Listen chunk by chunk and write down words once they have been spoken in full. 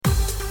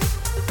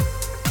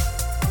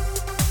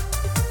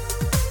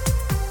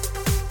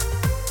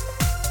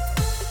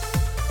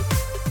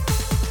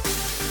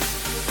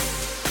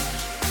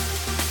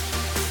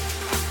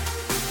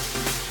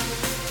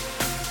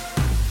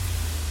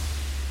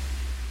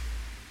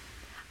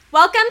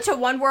Welcome to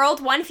One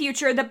World, One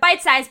Future, the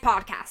bite-sized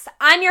podcast.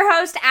 I'm your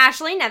host,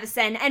 Ashley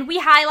Nevison, and we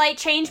highlight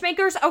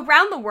changemakers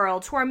around the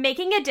world who are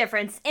making a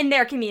difference in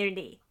their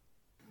community.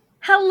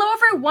 Hello,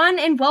 everyone,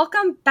 and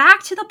welcome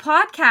back to the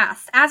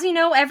podcast. As you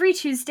know, every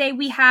Tuesday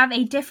we have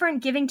a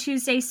different Giving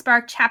Tuesday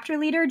Spark chapter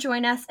leader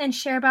join us and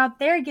share about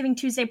their Giving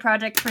Tuesday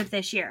project for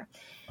this year.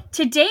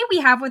 Today we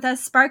have with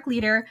us Spark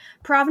leader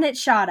Pravneet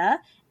Chadha.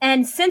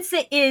 And since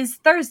it is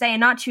Thursday and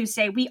not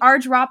Tuesday, we are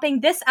dropping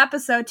this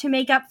episode to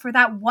make up for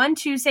that one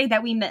Tuesday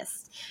that we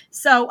missed.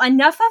 So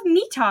enough of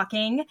me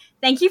talking.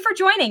 Thank you for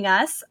joining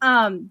us.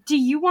 Do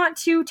you want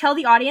to tell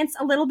the audience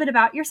a little bit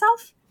about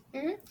yourself?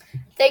 Mm-hmm.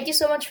 Thank you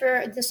so much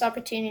for this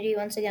opportunity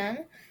once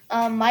again.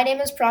 My name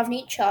is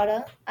Pravneet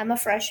Chadha. I'm a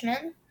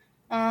freshman.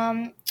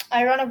 I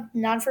run a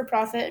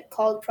non-for-profit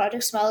called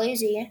Project Smile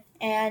AZ.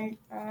 And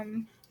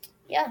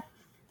yeah.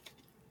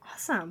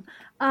 Awesome.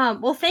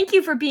 Well, thank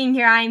you for being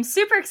here. I'm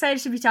super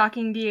excited to be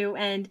talking to you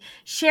and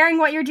sharing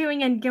what you're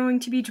doing and going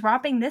to be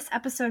dropping this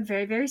episode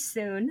very, very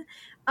soon.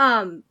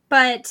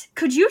 But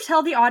could you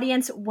tell the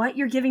audience what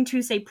your Giving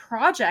Tuesday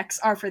projects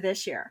are for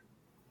this year?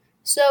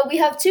 So we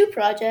have two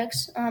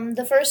projects.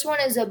 The first one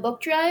is a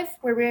book drive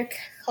where we're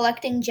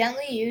collecting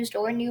gently used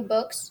or new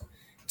books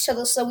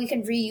so we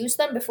can reuse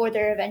them before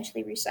they're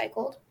eventually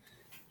recycled.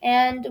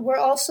 And we're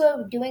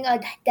also doing a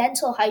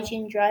dental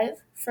hygiene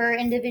drive for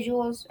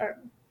individuals or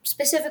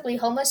specifically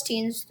homeless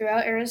teens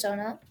throughout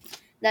Arizona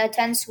that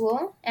attend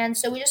school. And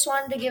so we just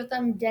wanted to give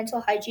them dental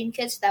hygiene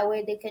kits. That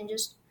way they can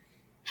just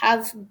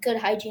have good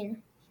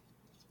hygiene.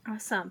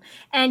 Awesome.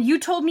 And you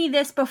told me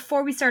this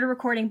before we started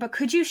recording, but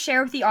could you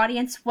share with the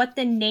audience what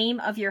the name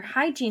of your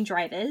hygiene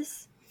drive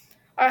is?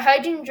 Our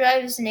hygiene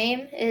drive's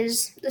name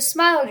is the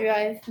Smile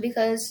Drive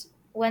because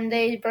when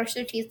they brush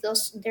their teeth,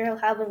 they'll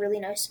have a really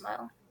nice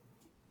smile.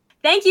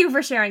 Thank you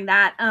for sharing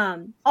that.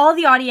 All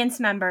the audience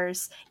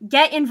members,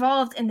 get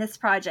involved in this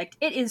project.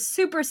 It is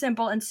super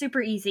simple and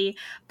super easy,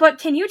 but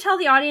can you tell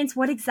the audience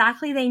what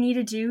exactly they need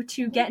to do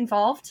to get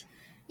involved?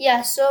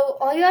 Yeah, so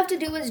all you have to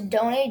do is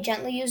donate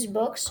gently used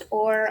books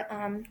or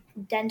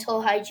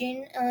dental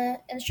hygiene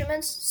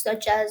instruments,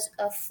 such as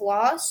a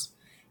floss,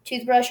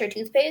 toothbrush, or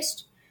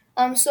toothpaste.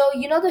 So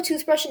you know the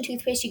toothbrush and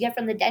toothpaste you get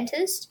from the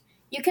dentist?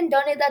 You can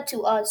donate that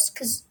to us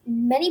because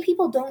many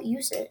people don't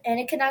use it, and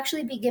it can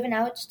actually be given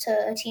out to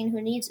a teen who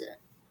needs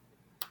it.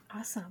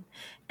 Awesome.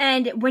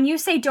 And when you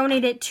say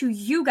donate it to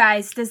you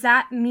guys, does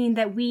that mean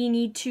that we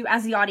need to,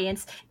 as the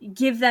audience,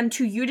 give them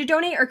to you to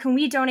donate, or can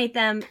we donate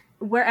them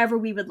wherever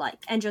we would like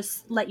and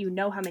just let you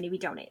know how many we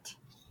donate?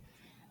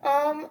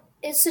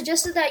 It's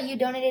suggested that you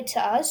donate it to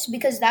us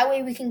because that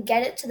way we can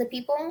get it to the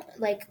people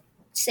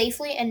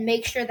safely and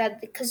make sure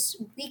that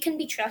because we can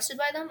be trusted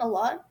by them a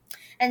lot,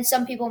 and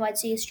some people might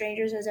see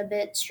strangers as a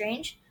bit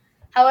strange.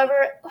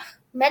 However,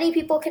 many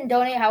people can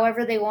donate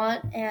however they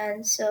want,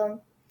 and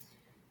so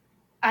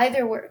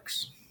either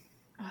works.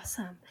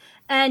 Awesome.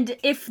 And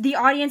if the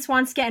audience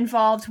wants to get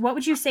involved, what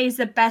would you say is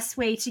the best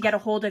way to get a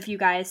hold of you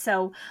guys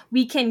so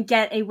we can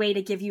get a way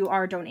to give you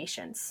our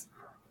donations?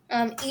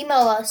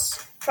 Email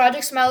us,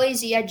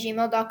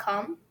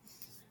 projectsmileaz@gmail.com.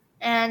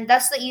 And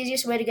that's the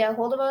easiest way to get a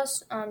hold of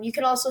us. You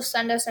can also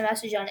send us a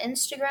message on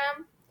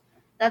Instagram.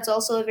 That's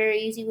also a very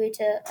easy way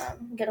to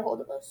get a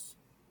hold of us.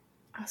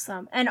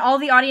 Awesome. And all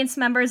the audience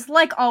members,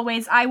 like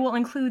always, I will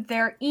include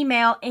their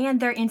email and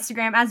their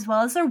Instagram as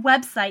well as their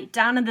website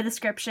down in the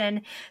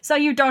description so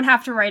you don't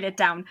have to write it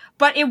down.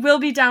 But it will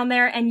be down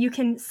there and you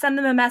can send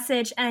them a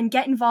message and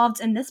get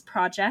involved in this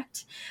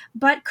project.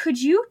 But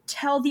could you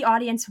tell the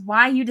audience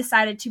why you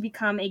decided to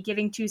become a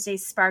Giving Tuesday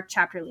Spark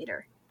chapter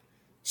leader?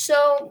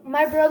 So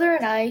my brother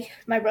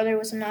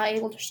was not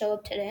able to show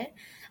up today.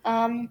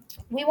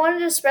 We wanted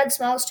to spread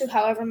smiles to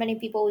however many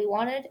people we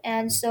wanted.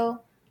 And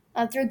so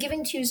through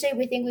Giving Tuesday,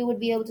 we think we would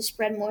be able to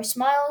spread more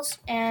smiles,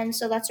 and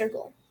so that's our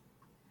goal.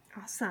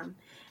 Awesome.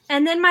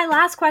 And then my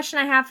last question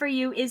I have for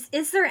you is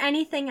there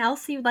anything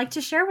else you'd like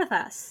to share with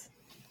us?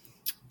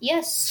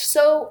 Yes.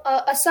 So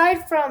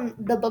aside from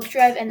the book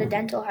drive and the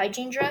dental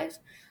hygiene drive,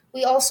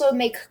 we also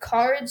make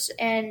cards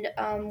and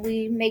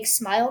we make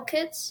smile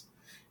kits.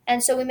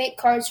 And so we make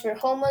cards for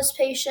homeless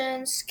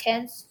patients,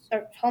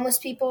 homeless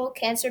people,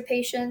 cancer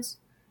patients,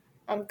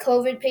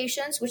 COVID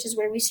patients, which is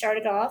where we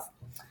started off.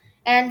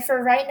 And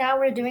for right now,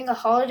 we're doing a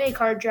holiday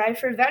card drive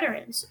for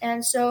veterans.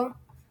 And so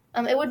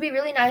it would be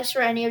really nice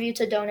for any of you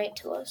to donate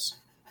to us.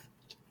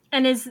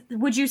 And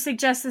would you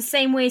suggest the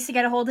same ways to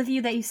get a hold of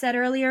you that you said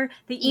earlier?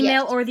 The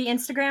email Yes. or the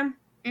Instagram?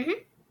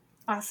 Mm-hmm.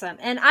 Awesome.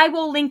 And I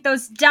will link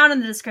those down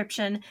in the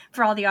description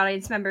for all the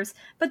audience members.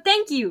 But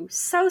thank you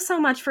so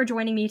much for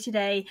joining me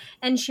today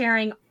and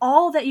sharing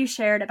all that you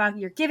shared about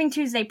your Giving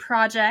Tuesday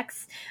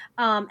projects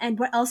and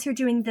what else you're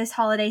doing this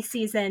holiday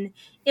season.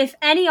 If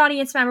any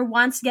audience member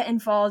wants to get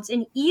involved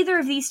in either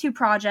of these two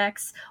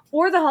projects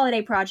or the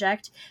holiday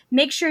project,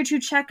 make sure to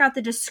check out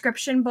the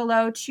description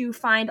below to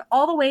find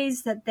all the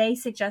ways that they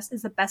suggest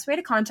is the best way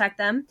to contact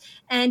them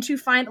and to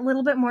find a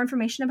little bit more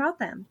information about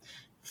them.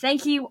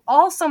 Thank you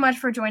all so much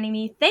for joining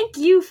me. Thank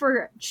you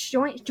for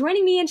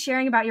joining me and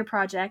sharing about your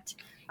project.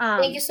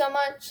 Thank you so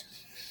much.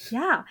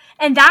 Yeah.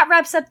 And that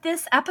wraps up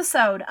this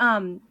episode.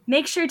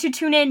 Make sure to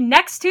tune in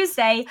next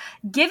Tuesday,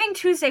 Giving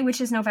Tuesday, which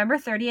is November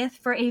 30th,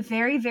 for a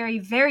very, very,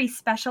 very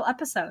special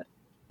episode.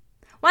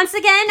 Once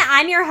again,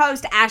 I'm your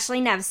host, Ashley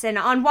Nevison,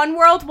 on One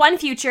World, One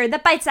Future, the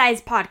Bite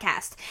Size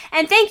Podcast.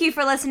 And thank you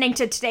for listening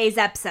to today's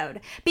episode.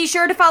 Be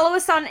sure to follow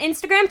us on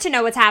Instagram to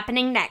know what's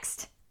happening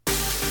next.